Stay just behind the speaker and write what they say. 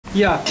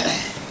Yeah.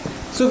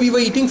 So we were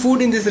eating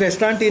food in this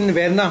restaurant in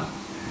Verna,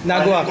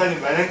 Nagua,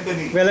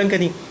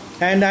 Velankani.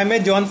 And I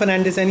met John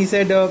Fernandez and he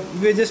said,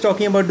 we were just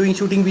talking about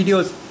shooting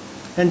videos.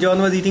 And John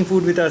was eating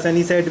food with us and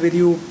he said, will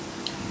you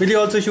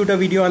also shoot a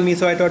video on me?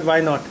 So I thought,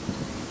 why not?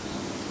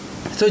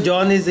 So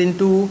John is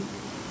into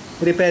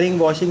repairing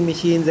washing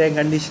machines, air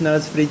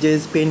conditioners,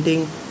 fridges,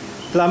 painting,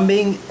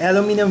 plumbing,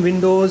 aluminium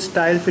windows,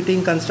 tile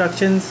fitting,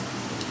 constructions,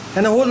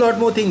 and a whole lot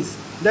more things.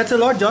 That's a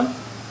lot, John.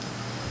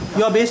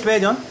 You are based where,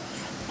 John?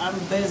 I'm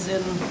based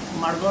in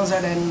Madgaon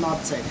side and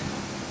north side.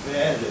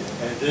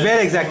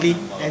 Where exactly?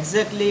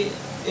 Exactly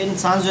in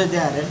Sanjay.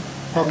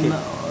 Okay.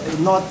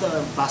 North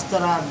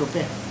Bastara,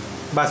 Dupe.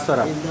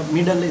 Bastara. In the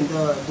middle, in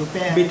the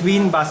Dupe.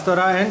 Between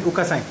Bastara and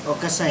Ukasai.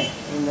 Ukasai,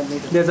 in the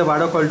middle. There's a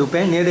vado called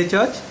Dupe near the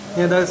church,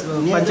 near the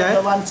Panchayat.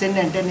 The one Saint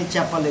Anthony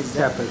Chapel is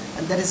there. Chapel.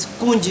 And there is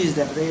Kunj is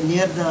there,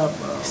 near the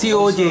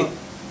COJ.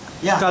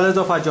 Yeah. Colors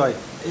of Our Joy.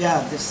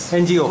 Yeah, this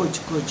NGO.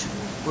 Kunj.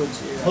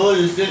 Yeah. Oh,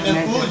 you still in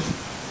Kunj?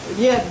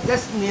 Yeah,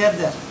 just near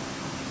there.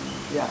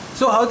 Yeah.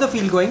 So how's the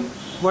field going?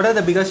 What are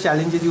the biggest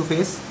challenges you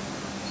face?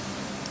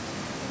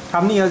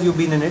 How many years you've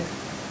been in it?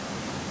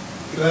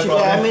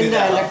 Actually, I'm in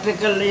the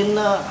electrical.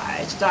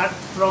 I start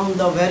from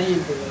the very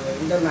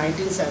in the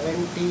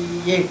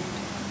 1978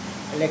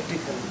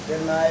 electrical.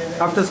 Then I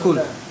went After school.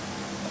 No,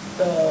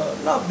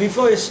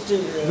 before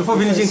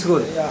finishing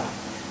school. Yeah.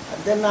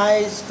 Then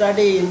I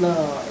study in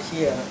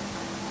here,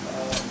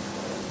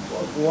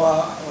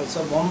 Goa,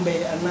 also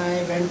Bombay, and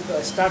I went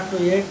start to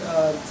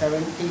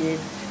 78,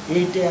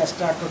 80. I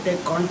start to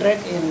take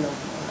contract in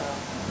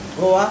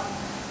Goa.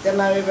 Then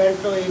I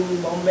went to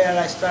in Bombay and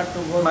I start to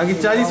work. मागे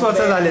 40 वर्ष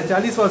झाले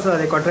 40 वर्ष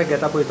झाले contract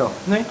घेता पळय तो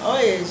नाही Oh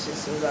yes,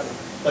 झाले.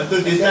 पण तू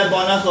दिसता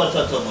 50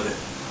 वर्षाचो मरे.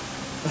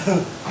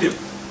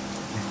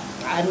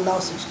 I'm now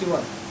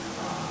 61.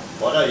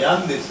 बरा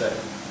young दिसताय.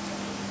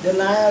 Then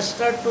I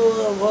start to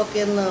work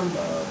in.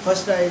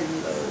 First I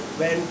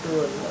went to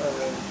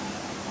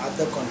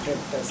other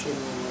contractors in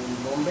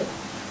Bombay.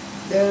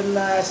 Then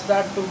I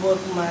start to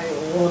work my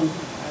own,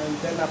 and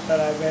then after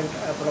I went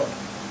abroad.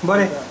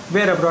 बरे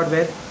where abroad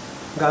where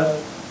Gulf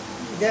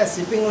There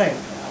shipping line.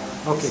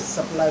 Okay.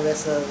 Supply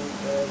vessel.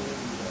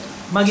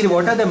 Magir,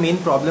 what are the main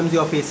problems you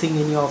are facing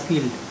in your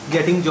field?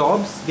 Getting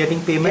jobs,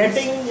 getting payments?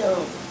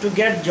 To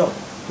get job.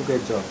 To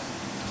get jobs.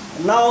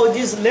 Now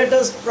this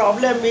latest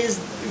problem is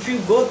if you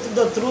go to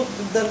the truth,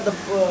 then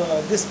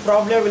this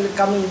problem will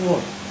come in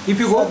more. If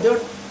you go,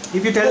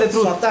 if you tell the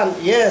truth. Swatan,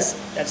 yes,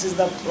 that is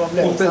the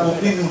problem.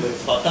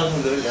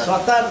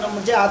 स्वतः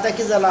म्हणजे आता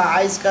की झाला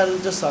आजकाल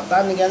जो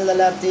स्वतः निघाल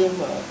जाल्यार ती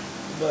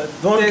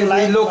डोंट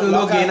लायक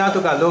लोक घेना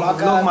तुका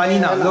लोक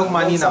मानिना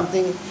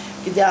समथिंग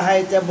कितें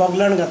आहाय ते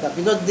बोगलण घाता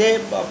बिकॉज दे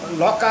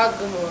लोकांक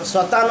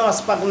स्वतान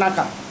वचपाक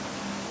नाका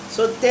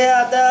सो ते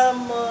आतां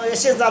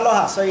अशें जालो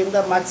आहा सो in the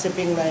March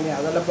shipping lion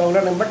आहा जाल्यार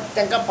बोगलण बट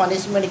तांकां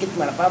पनिशमेंट कितें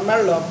मेळपाक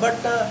मेळ्ळो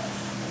बट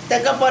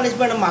तांकां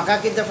पनिशमेंट म्हाका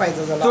कितें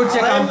फायदो जालो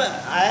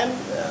आय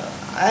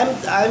एम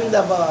द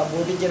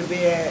बोटीचेर बी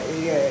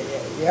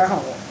हे आहा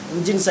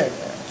इंजीन सायड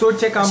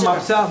चडशें काम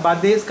म्हापसा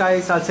बार्देस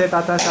काय सालसेत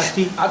आतां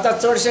साश्टी आतां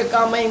चडशें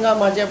काम हिंगा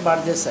म्हाजे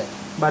Bardez side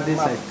Bardez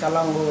side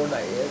Calangute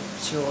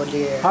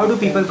Siolim how do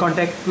people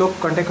contact लोक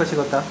कॉन्टॅक्ट कशें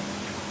करता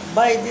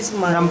by this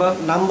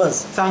numbers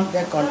Sang.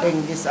 they're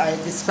contacting this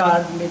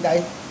card with I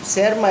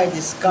share my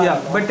this card yeah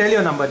but tell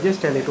your number just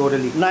tell it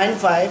orally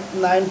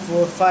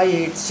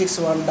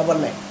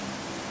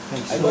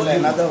 9594586199 I got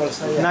another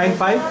also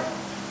 95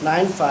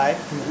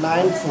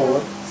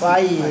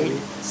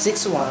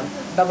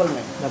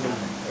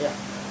 9594586199 yeah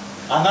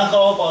हांगा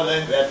कवा Pawle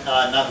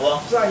Nagwa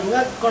so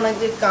हिंगा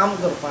कोणाचें काम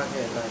करपाक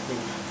येयला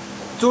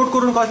चड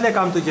करून कसलें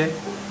काम तुजें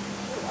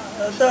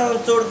आतां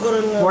चड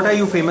करून what are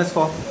you famous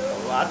for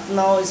what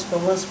now is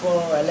famous for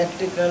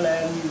electrical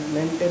and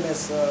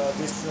maintenance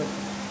this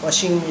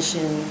washing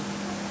machine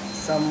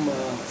some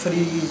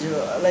fridge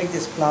like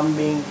this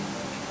plumbing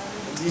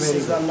this very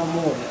is good. no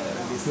more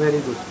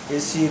very good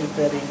AC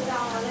repairing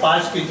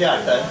parts किती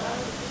हाडटा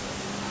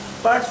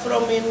parts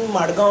from in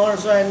Madgaon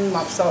also and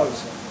Mapsa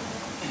also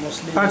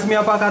mostly parts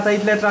मेळपाक आतां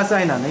इतले त्रास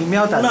जायना न्ही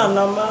मेळटा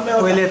no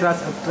पयले त्रास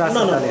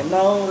जाताले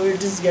now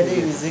it is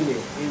getting easily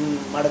in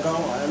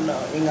Madgaon and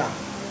Inga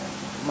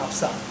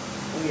Mapsa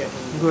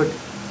good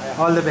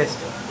all the best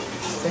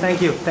thank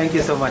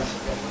you so much